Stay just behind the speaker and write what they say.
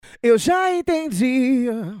Eu já entendi.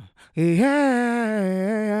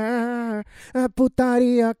 Yeah, é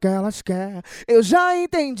putaria que elas querem. Eu já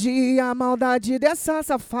entendi a maldade dessa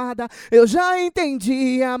safada. Eu já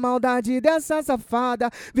entendi a maldade dessa safada.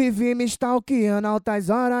 Vive me stalkeando altas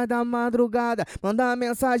horas da madrugada. Manda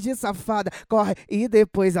mensagem safada, corre e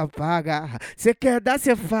depois apaga. Cê quer dar,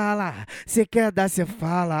 cê fala. Cê quer dar, cê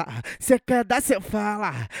fala. Cê quer dar, cê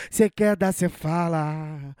fala. Cê quer dar, cê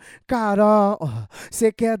fala. Carol,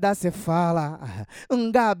 cê quer dar, cê fala.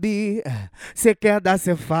 Gabi, cê quer dar,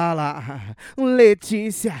 cê fala.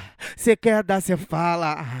 Letícia, cê quer dar, cê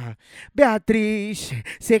fala. Beatriz,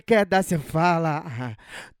 cê quer dar, cê fala.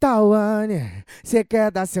 Tawane, cê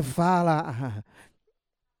quer dar, cê fala.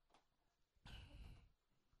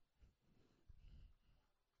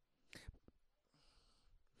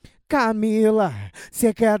 Camila,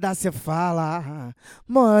 cê quer dar, cê fala.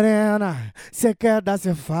 Morena, cê quer dar,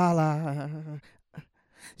 cê fala.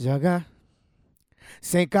 Joga.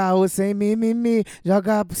 Sem caô, sem mimimi,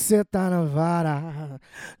 joga buceta na vara.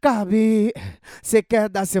 Gabi, cê quer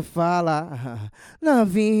dar, cê fala.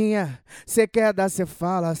 Novinha, cê quer dar, cê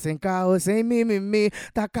fala. Sem caô, sem mimimi,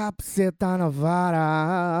 taca a buceta na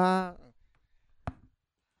vara.